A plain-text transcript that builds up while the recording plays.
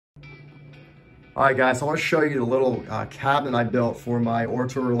All right, guys, so I want to show you the little cabinet I built for my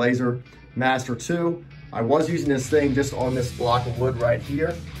Ortur Laser Master 2. I was using this thing just on this block of wood right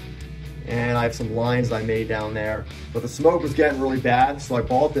here, and I have some lines I made down there. But the smoke was getting really bad, so I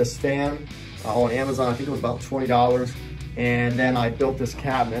bought this fan on Amazon. I think it was about $20. And then I built this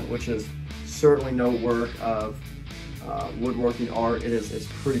cabinet, which is certainly no work of woodworking art. It's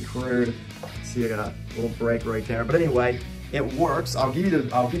pretty crude. See, I got a little break right there. But anyway, it works. I'll give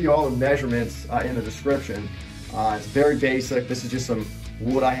you all the measurements in the description. It's very basic. This is just some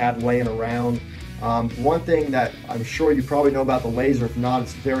wood I had laying around. One thing that I'm sure you probably know about the laser, if not,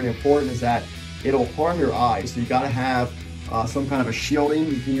 it's very important, is that it'll harm your eyes. So you gotta have some kind of a shielding.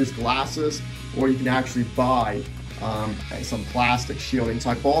 You can use glasses, or you can actually buy some plastic shielding. So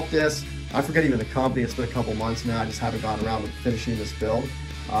I bought this. I forget even the company. It's been a couple months now. I just haven't gotten around to finishing this build.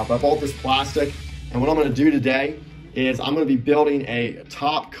 But I bought this plastic, and what I'm gonna do today is I'm gonna be building a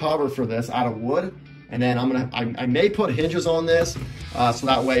top cover for this out of wood. And then I may put hinges on this, so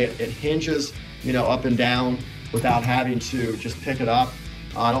that way it hinges, you know, up and down without having to just pick it up.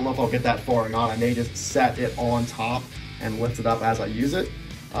 I don't know if I'll get that far or not. I may just set it on top and lift it up as I use it.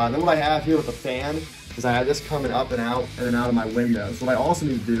 Then what I have here with the fan is I have this coming up and out of my window. So what I also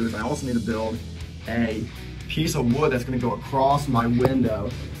need to do is I also need to build a piece of wood that's going to go across my window.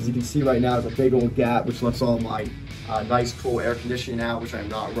 As you can see right now, there's a big old gap which lets all my nice cool air conditioning out, which I'm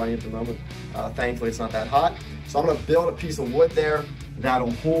not running at the moment. Thankfully, it's not that hot. So I'm going to build a piece of wood there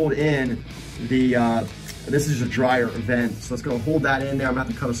that'll hold in the, this is a dryer vent, so it's going to hold that in there. I'm going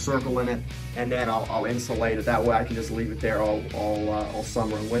to have to cut a circle in it, and then I'll insulate it. That way I can just leave it there all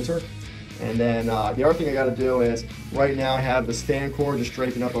summer and winter. And then the other thing I got to do is, right now I have this fan cord just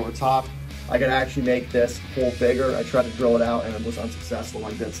draping up over top. I can actually make this hole bigger. I tried to drill it out and it was unsuccessful.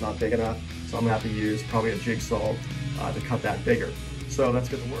 My bit's not big enough, so I'm going to have to use probably a jigsaw to cut that bigger. So let's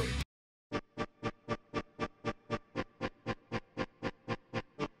get to work.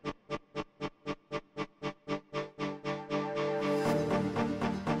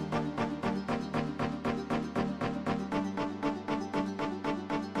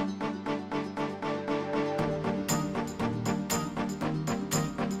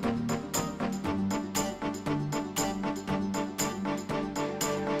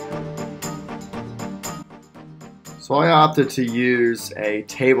 So I opted to use a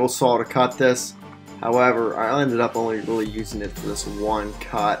table saw to cut this. However, I ended up only really using it for this one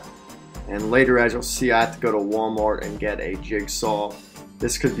cut. And later, as you'll see, I had to go to Walmart and get a jigsaw.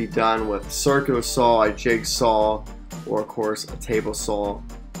 This could be done with a circular saw, a jigsaw, or of course a table saw.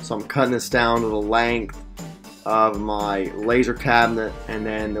 So I'm cutting this down to the length of my laser cabinet, and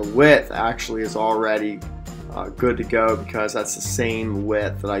then the width actually is already good to go because that's the same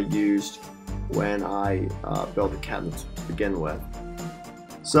width that I used when I built the cabinet to begin with.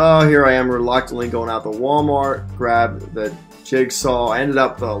 So here I am reluctantly going out to Walmart, grabbed the jigsaw. I ended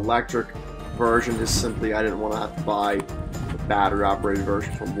up the electric version, just simply I didn't want to have to buy the battery operated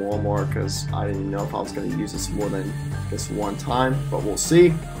version from Walmart because I didn't know if I was going to use this more than this one time, but we'll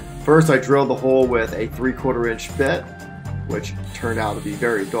see. First I drilled the hole with a 3/4 inch bit, which turned out to be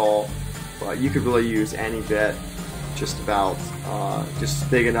very dull, but you could really use any bit, just about just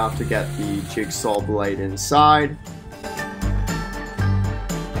big enough to get the jigsaw blade inside.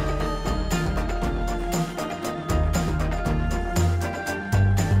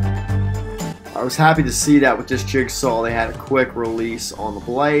 I was happy to see that with this jigsaw they had a quick release on the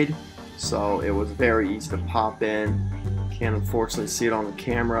blade, so it was very easy to pop in. Can't unfortunately see it on the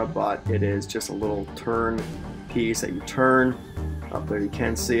camera, but it is just a little turn piece that you turn. Up there you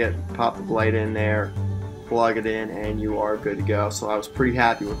can see it. Pop the blade in there, plug it in, and you are good to go. So I was pretty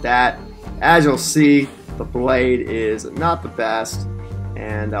happy with that. As you'll see, the blade is not the best,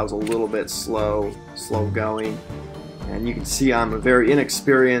 and I was a little bit slow going. And you can see I'm a very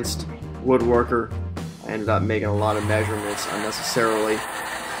inexperienced woodworker. I ended up making a lot of measurements unnecessarily.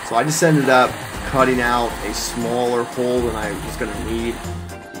 So I just ended up cutting out a smaller hole than I was going to need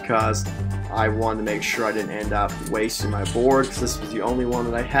because I wanted to make sure I didn't end up wasting my board, because this was the only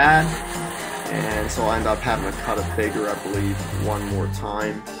one that I had. And so I ended up having to cut it bigger, I believe, one more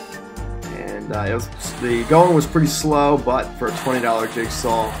time. And the going was pretty slow, but for a $20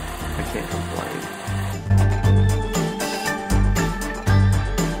 jigsaw, I can't complain.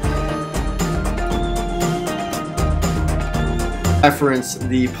 Reference,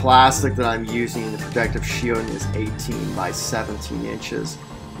 the plastic that I'm using, the protective shielding, is 18 by 17 inches.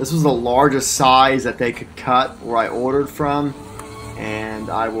 This was the largest size that they could cut where I ordered from, and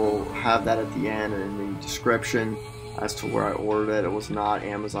I will have that at the end and in the description as to where I ordered it. It was not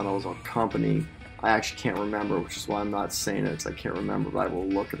Amazon, it was a company I actually can't remember, which is why I'm not saying it, because I can't remember, but I will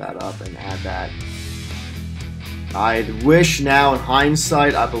look that up and add that. I wish now in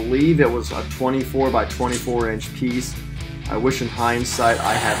hindsight, I believe it was a 24 by 24 inch piece. I wish in hindsight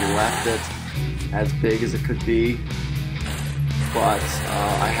I had left it as big as it could be, but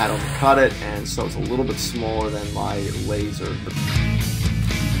I had to cut it, and so it's a little bit smaller than my laser.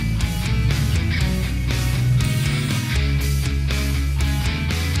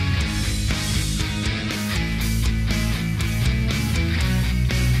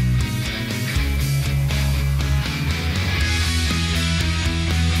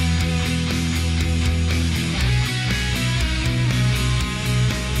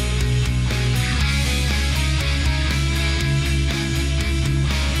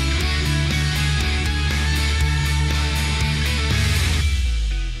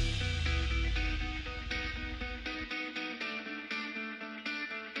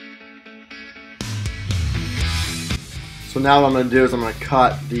 So now what I'm going to do is I'm going to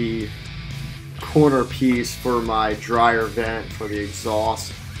cut the corner piece for my dryer vent for the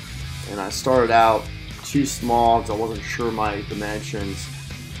exhaust. And I started out too small because I wasn't sure my dimensions.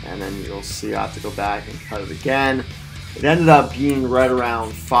 And then you'll see I have to go back and cut it again. It ended up being right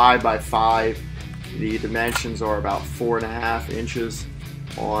around 5 by 5. The dimensions are about 4.5 inches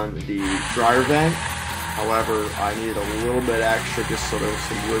on the dryer vent. However, I needed a little bit extra just so there was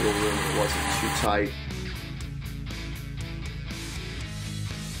some wiggle room and it wasn't too tight.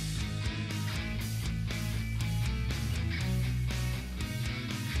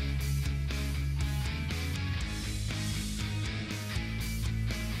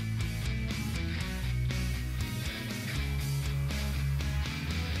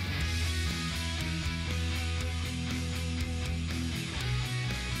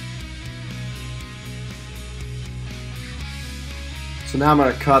 So now I'm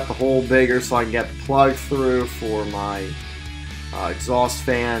going to cut the hole bigger so I can get the plug through for my exhaust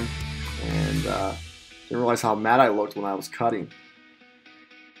fan, and didn't realize how mad I looked when I was cutting.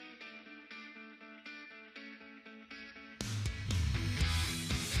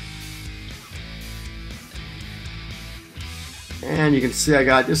 And you can see I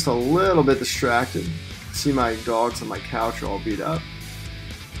got just a little bit distracted. See my dogs on my couch are all beat up.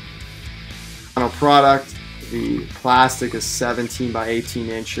 Final product. The plastic is 17 by 18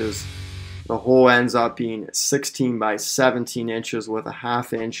 inches. The hole ends up being 16 by 17 inches with a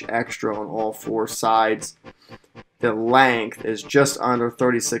 1/2 inch extra on all 4 sides. The length is just under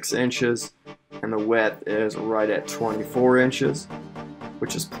 36 inches and the width is right at 24 inches,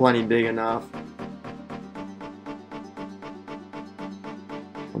 which is plenty big enough.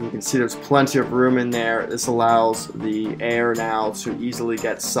 And you can see there's plenty of room in there. This allows the air now to easily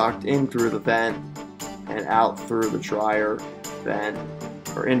get sucked in through the vent and out through the dryer vent,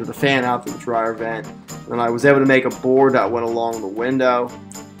 or into the fan out through the dryer vent. And I was able to make a board that went along the window,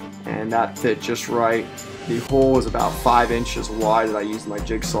 and that fit just right. The hole is about 5 inches wide that I used my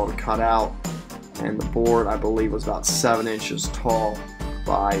jigsaw to cut out, and the board I believe was about 7 inches tall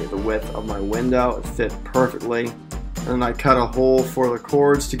by the width of my window. It fit perfectly. And then I cut a hole for the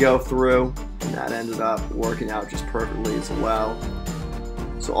cords to go through, and that ended up working out just perfectly as well.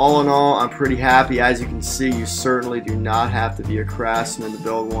 So all in all, I'm pretty happy. As you can see, you certainly do not have to be a craftsman to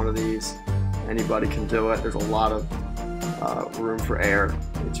build one of these. Anybody can do it. There's a lot of room for error,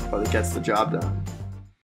 but it gets the job done.